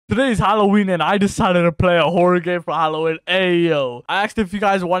Today's Halloween and I decided to play a horror game for Halloween. Hey, yo. I asked if you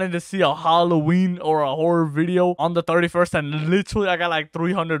guys wanted to see a Halloween or a horror video on the 31st and literally I got like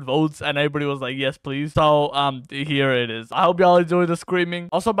 300 votes and everybody was like, yes, please. So, here it is. I hope y'all enjoy the screaming.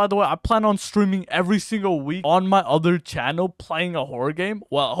 Also, by the way, I plan on streaming every single week on my other channel playing a horror game.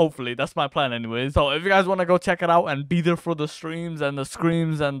 Well, hopefully. That's my plan anyway. So, if you guys want to go check it out and be there for the streams and the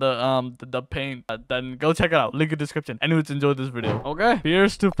screams and the paint, then go check it out. Link in the description. Anyways, enjoy this video. Okay.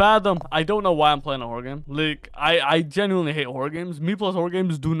 Fears to fathom. I don't know why I'm playing a horror game. Like, I genuinely hate horror games. Me plus horror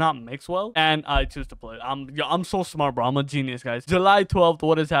games do not mix well, and I choose to play it. I'm so smart, bro. I'm a genius, guys. July 12th.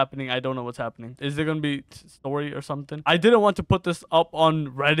 What is happening? I don't know what's happening. Is there gonna be story or something? I didn't want to put this up on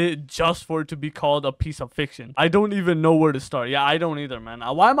Reddit just for it to be called a piece of fiction. I don't even know where to start. Yeah, I don't either, man.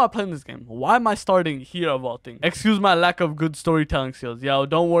 Why am I playing this game? Why am I starting here of all things? Excuse my lack of good storytelling skills. Yo,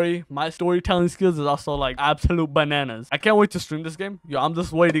 don't worry. My storytelling skills is also like absolute bananas. I can't wait to stream this game. Yo, I'm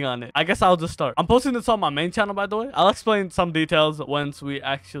just waiting on it. I guess I'll just start. I'm posting this on my main channel, by the way. I'll explain some details once we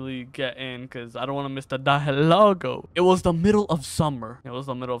actually get in because I don't want to miss the dialogue. It was the middle of summer. It was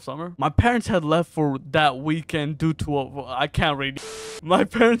the middle of summer. My parents had left for that weekend due to I can't read. My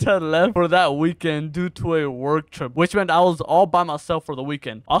parents had left for that weekend due to a work trip, which meant I was all by myself for the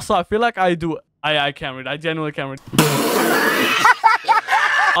weekend. Also, I feel like I can't read. I genuinely can't read.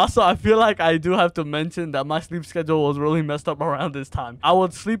 Also, I feel like I do have to mention that my sleep schedule was really messed up around this time. I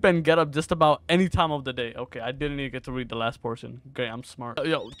would sleep and get up just about any time of the day. Okay, I didn't even get to read the last portion. Okay, I'm smart.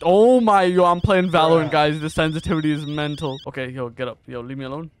 Yo, oh my, yo, I'm playing Valorant, guys. The sensitivity is mental. Okay, yo, get up. Yo, leave me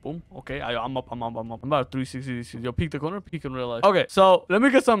alone. Boom. Okay, I'm up. I'm about 360. Yo, peek the corner, peek in real life. Okay, so let me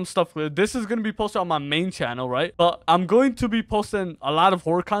get some stuff clear. This is going to be posted on my main channel, right? But I'm going to be posting a lot of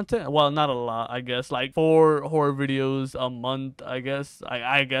horror content. Well, not a lot, I guess. Like 4 horror videos a month, I guess.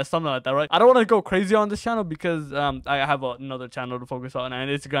 I guess something like that, right? I don't want to go crazy on this channel because I have another channel to focus on and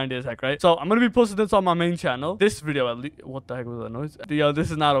it's grindy as heck, right? So I'm gonna be posting this on my main channel. This video at least. What the heck was that noise? Yo,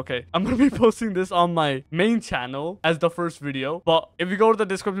 this is not okay. I'm gonna be posting this on my main channel as the first video, but if you go to the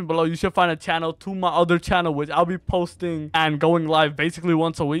description below, you should find a channel to my other channel, which I'll be posting and going live basically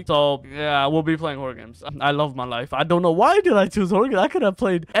once a week. So yeah, we'll be playing horror games. I love my life. I don't know why did I choose horror games. I could have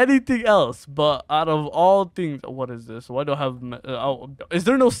played anything else, but out of all things, what is this? Why do I have oh, is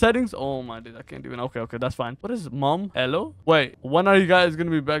there no settings? Oh my dude, I can't even. Okay, that's fine. What is mom? Hello? Wait, when are you guys gonna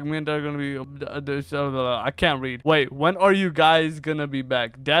be back? Me and dad are gonna be I can't read. Wait, when are you guys gonna be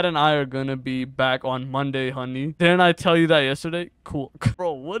back? Dad and I are gonna be back on Monday, honey. Didn't I tell you that yesterday? Cool.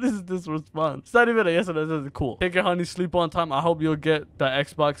 Bro, what is this response? It's not even a yesterday. This is cool. Take care, honey. Sleep on time. I hope you'll get the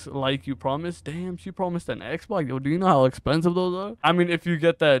Xbox like you promised. Damn, she promised an Xbox. Yo, do you know how expensive those are? I mean, if you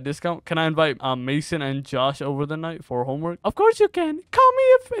get that discount, can I invite Mason and Josh over the night for homework? Of course you can. Call me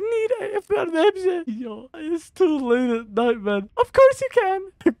if yo, it's too late at night, man. Of course you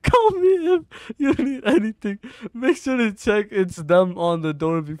can. Call me if you need anything. Make sure to check it's them on the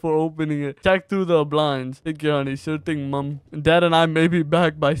door before opening it. Check through the blinds. Take care, honey. Sure thing, mom. Dad and I may be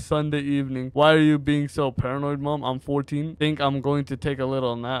back by Sunday evening. Why are you being so paranoid, mom? I'm 14. Think I'm going to take a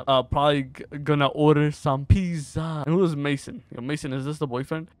little nap. Probably gonna order some pizza. And who is Mason? Yo, Mason, is this the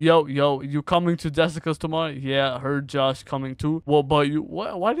boyfriend? Yo, you coming to Jessica's tomorrow? Yeah, her Josh coming too. Well, but you,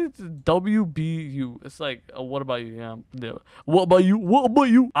 why did WBU? It's like, what about you? Yeah. What about you? What about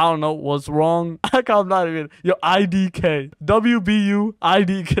you? I don't know. What's wrong? I'm not even. Yo, IDK. WBU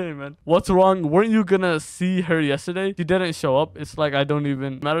IDK, man. What's wrong? Weren't you gonna see her yesterday? She didn't show up. It's like I don't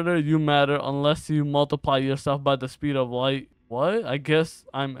even matter. You matter unless you multiply yourself by the speed of light. What? I guess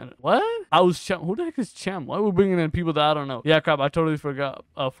I'm... What? I was Champ. Who the heck is Champ? Why are we bringing in people that I don't know? Yeah, crap. I totally forgot.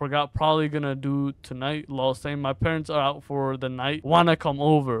 Probably gonna do tonight. Lol, same. My parents are out for the night. Wanna come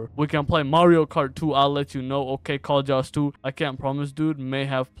over? We can play Mario Kart 2. I'll let you know. Okay, call Josh too. I can't promise, dude. May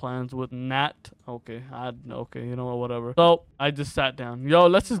have plans with Nat. Okay, okay, you know what, whatever. So I just sat down. Yo,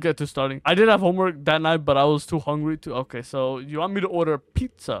 let's just get to starting. I did have homework that night, but I was too hungry to. Okay, so you want me to order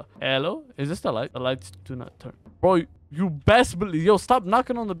pizza? Hello? Is this the light? The lights do not turn. Bro, you best believe. Yo, stop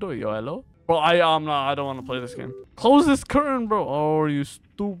knocking on the door. Yo, hello? Bro, I don't want to play this game. Close this curtain, bro. Oh, are you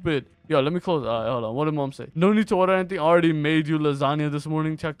stupid? Yo, let me close. Hold on. What did mom say? No need to order anything. I already made you lasagna this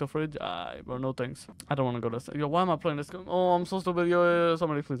morning. Check the fridge. Bro, no thanks. I don't want to go to. Yo, why am I playing this game? Oh, I'm so stupid. Yo,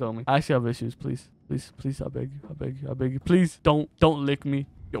 somebody please help me. I actually have issues. Please, I beg you. Please don't lick me.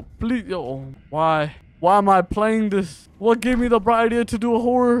 Yo, please. Yo, why am I playing this? What gave me the bright idea to do a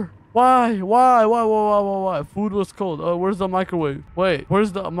horror? Why? Food was cold. Oh, where's the microwave? Wait,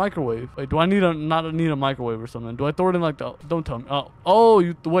 where's the microwave? Wait, do I need a not need a microwave or something? Do I throw it in like the? Don't tell me. Oh,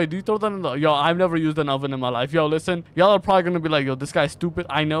 you wait. Do you throw that in the? Yo, I've never used an oven in my life. Yo, listen, y'all are probably gonna be like, yo, this guy's stupid.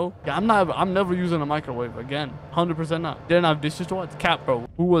 I know. Yeah, I'm never using a microwave again. 100% not. Didn't have dishes to watch. Cap, bro.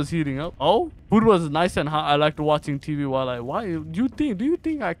 Who was heating up? Oh, food was nice and hot. I liked watching TV while I. Why? Do you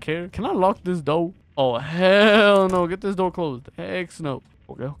think I care? Can I lock this door? Oh, hell no. Get this door closed. Heck no.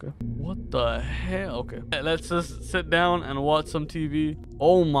 Okay. What the hell? Okay. Let's just sit down and watch some TV.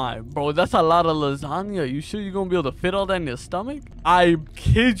 Oh my, bro. That's a lot of lasagna. You sure you're gonna be able to fit all that in your stomach? I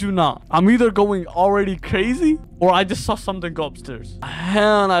kid you not. I'm either going already crazy or I just saw something go upstairs.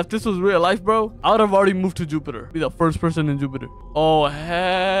 Hell no. If this was real life, bro, I would have already moved to Jupiter. Be the first person in Jupiter. Oh,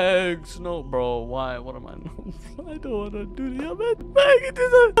 heck no, bro. Why? What am I? I don't want to do this. Man, get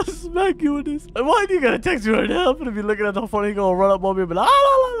this. I'll smack you with this. Why do you gotta text me right now? I'm gonna be looking at the phone. He gonna run up on me and be like,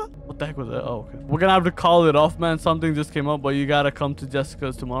 what the heck was that? Oh, okay. We're gonna have to call it off, man. Something just came up, but you gotta come to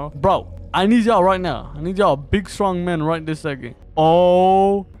Jessica's tomorrow. Bro, I need y'all right now. I need y'all big, strong men right this second.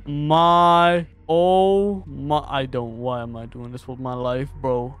 Oh my. Why am I doing this with my life,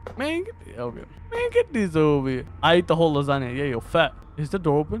 bro? Man, get these over here. I ate the whole lasagna. Yeah, you're fat. Is the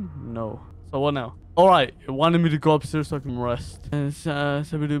door open? No. So what now? All right, it wanted me to go upstairs so I can rest.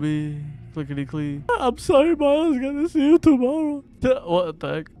 Clickety clee. I'm sorry, Miles. Gotta see you tomorrow. What the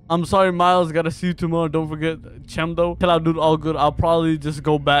heck? I'm sorry, Miles. Gotta see you tomorrow. Don't forget Chemdo. Till I do all good, I'll probably just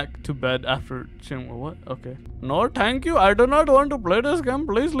go back to bed after Chem. What? Okay. No, thank you. I do not want to play this game.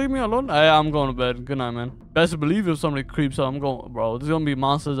 Please leave me alone. I'm going to bed. Good night, man. Best believe if somebody creeps up, I'm going. Bro, there's gonna be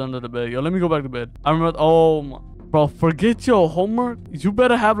monsters under the bed. Yo, let me go back to bed. I remember. Oh my. Bro, forget your homework. You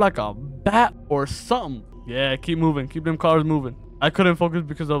better have like a bat or something. Yeah, keep moving. Keep them cars moving. I couldn't focus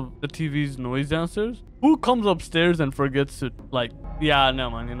because of the TV's noise downstairs. Who comes upstairs and forgets to, like, yeah, no,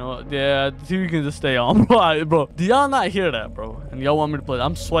 man, you know what? Yeah, the TV can just stay on. Bro, do y'all not hear that, bro? And y'all want me to play?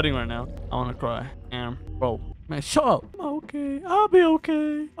 I'm sweating right now. I want to cry. Bro, man, shut up. I'm okay. I'll be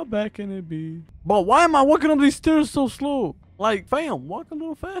okay. I'm back in it, B. Bro, why am I walking up these stairs so slow? Like, fam, walk a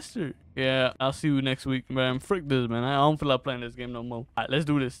little faster. Yeah, I'll see you next week, man. Frick this, man. I don't feel like playing this game no more. All right, let's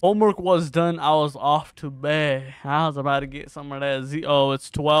do this. Homework was done. I was off to bed. I was about to get some of that Oh,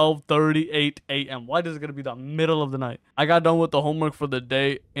 it's 12:38 a.m. Why is it going to be the middle of the night? I got done with the homework for the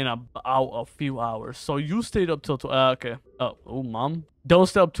day in about a few hours. So you stayed up till... okay. Oh, mom. Don't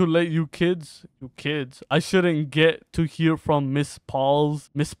stay up too late, you kids. You kids. I shouldn't get to hear from Miss Paula.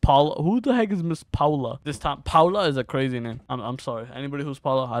 Who the heck is Miss Paula? This time, Paula is a crazy name. I'm sorry. Anybody who's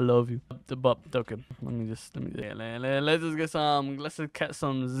Paula, I love you. But okay. Let's just get some. Let's just catch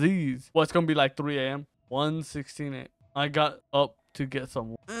some Z's. Well, it's gonna be like 3 a.m. 1:16 a.m. I got up to get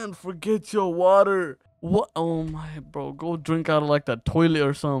some. And forget your water. What? Oh my, bro. Go drink out of like the toilet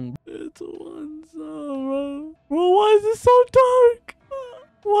or something. It's one bro. Bro, why is it so dark?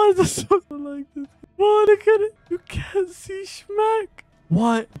 Why is it so like this? Bro, look at it. You can't see schmack.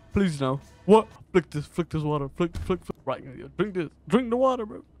 What? Please no. What? Flick this water. Flick. Right, drink this. Drink the water,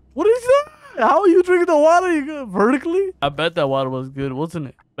 bro. What is that? How are you drinking the water? You good vertically? I bet that water was good, wasn't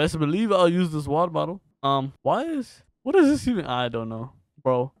it? Best believe I'll use this water bottle. What is this even? I don't know,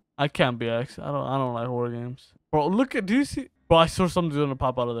 bro. I can't be actually. I don't like horror games, bro. Look at. Do you see? Bro, I swear something's gonna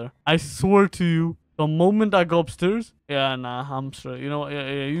pop out of there. I swear to you. The moment I go upstairs, yeah, nah, I'm straight. You know what?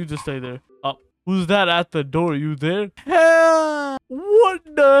 Yeah, you just stay there. Who's that at the door? You there? Hell! What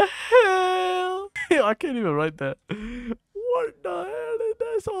the hell? I can't even write that. What the hell?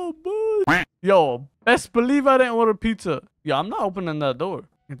 That's all bullshit. Yo, best believe I didn't order pizza. Yo, I'm not opening that door.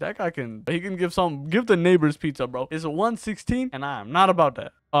 That guy can give the neighbors pizza, bro. It's 1:16 and I am not about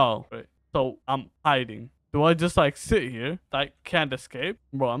that. Oh, wait. So I'm hiding. Do I just like sit here? I can't escape?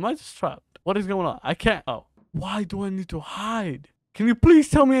 Bro, am I just trapped? What is going on? I can't. Oh, why do I need to hide? Can you please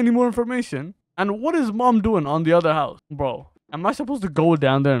tell me any more information? And what is mom doing on the other house? Bro, am I supposed to go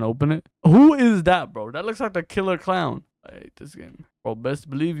down there and open it? Who is that, bro? That looks like the killer clown. I hate this game. Bro,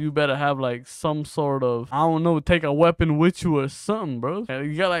 best believe you better have like some sort of, I don't know, take a weapon with you or something, bro.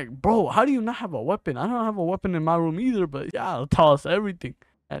 You got like, bro, how do you not have a weapon? I don't have a weapon in my room either, but yeah, I'll toss everything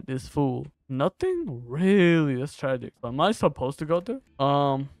at this fool. Nothing? Really? That's tragic. Am I supposed to go there?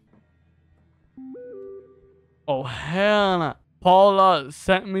 Oh, hell nah. Paula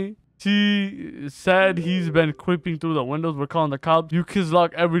sent me. She said he's been creeping through the windows. We're calling the cops. You kids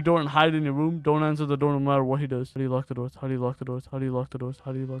lock every door and hide in your room. Don't answer the door no matter what he does. How do you lock the doors? How do you lock the doors? How do you lock the doors?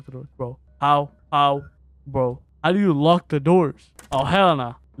 How do you lock the doors? Bro. How? Bro. How do you lock the doors? Oh, hell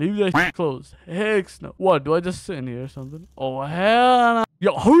nah. Leave that shit closed. Heck no. What? Do I just sit in here or something? Oh, hell nah.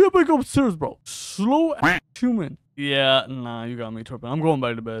 Yo, hurry up and go upstairs, bro. Slow human. Yeah, nah, you got me tripping. I'm going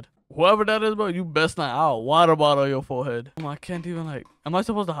back to bed. Whoever that is, bro, you best not out. Water bottle on your forehead. I can't even like. Am I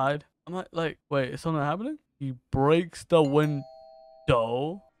supposed to hide? Am I like? Wait, is something happening? He breaks the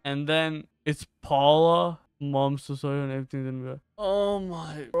window, and then it's Paula. Mom's so sorry and everything's gonna be right. Oh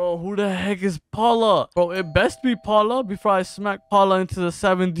my, bro, who the heck is Paula? Bro, it best be Paula before I smack Paula into the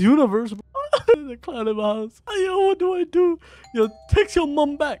 7th universe. The clown in my house. Yo, what do I do? Yo, text your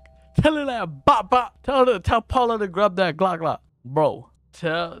mom back. Tell her that bop bop. Tell Paula to grab that Glock. Bro,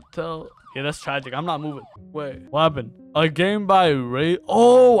 tell. Yeah, that's tragic. I'm not moving. Wait, what happened? A game by Ray.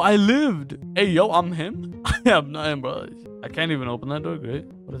 Oh, I lived. Hey, yo, I'm him. I am not him, bro. I can't even open that door. Great.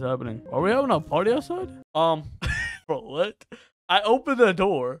 What is happening? Are we having a party outside? Bro, what? I opened the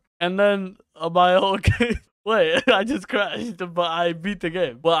door and then my whole game. Wait, I just crashed, but I beat the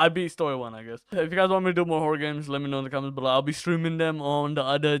game. Well, I beat story 1, I guess. If you guys want me to do more horror games, let me know in the comments below. I'll be streaming them on the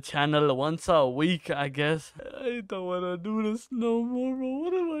other channel once a week, I guess. I don't want to do this no more, bro.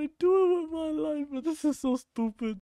 What am I doing with my life? Bro, this is so stupid.